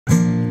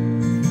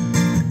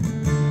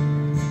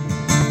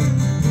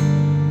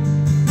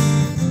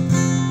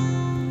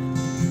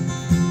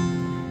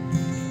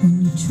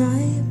try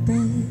your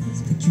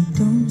best, but you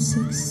don't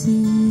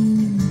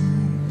succeed.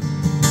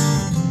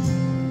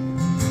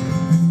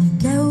 When you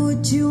get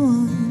what you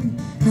want,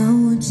 not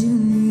what you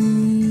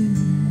need.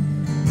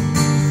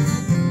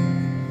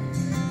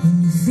 When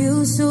you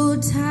feel so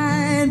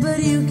tired,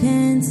 but you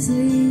can't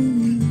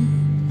sleep.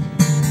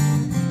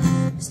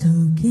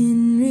 Stuck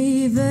in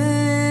reverse.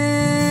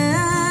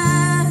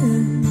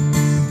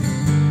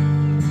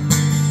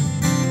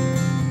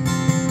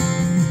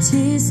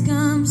 Tears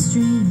come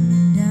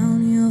streaming down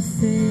your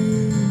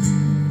face.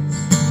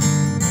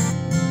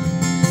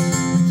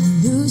 When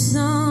you lose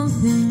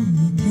something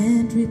you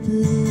can't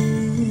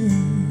replace.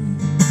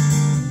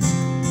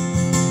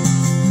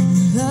 When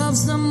you love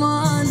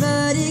someone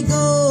but it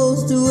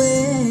goes to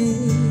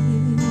waste.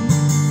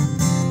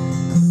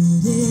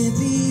 Could it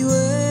be worse?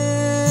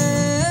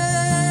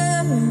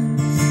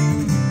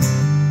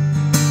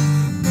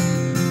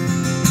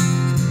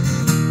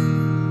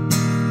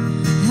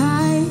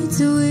 Lights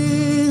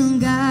will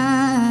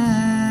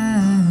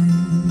guide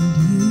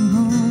you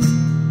home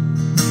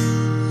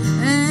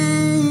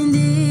and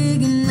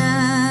ignite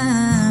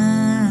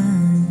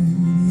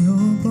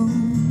your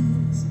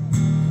bones.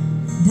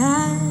 And I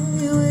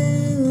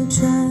will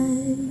try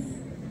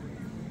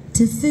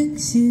to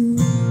fix you.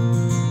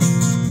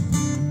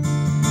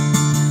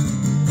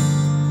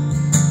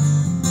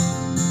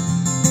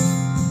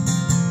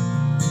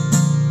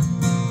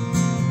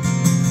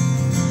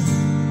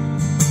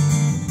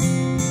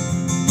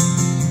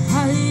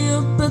 High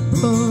up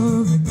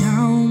above and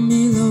down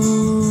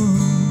below.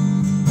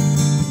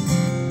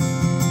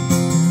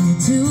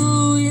 You're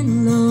too in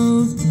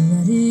love to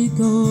let it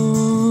go.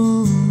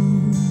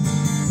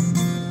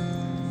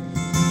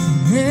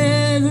 If you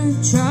never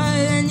try,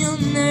 then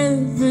you'll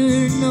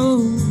never know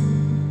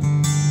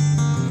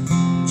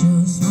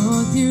just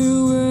what you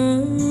were.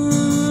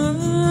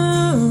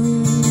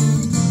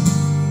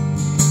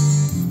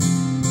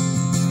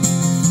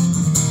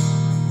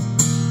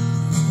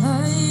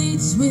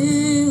 Lights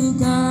will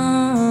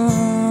guide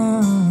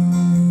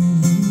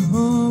you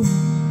home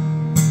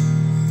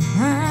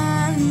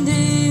and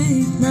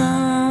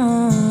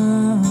ignite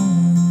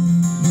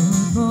your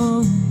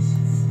bones.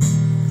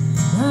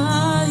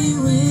 I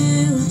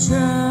will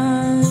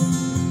try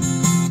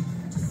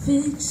to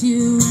fix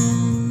you.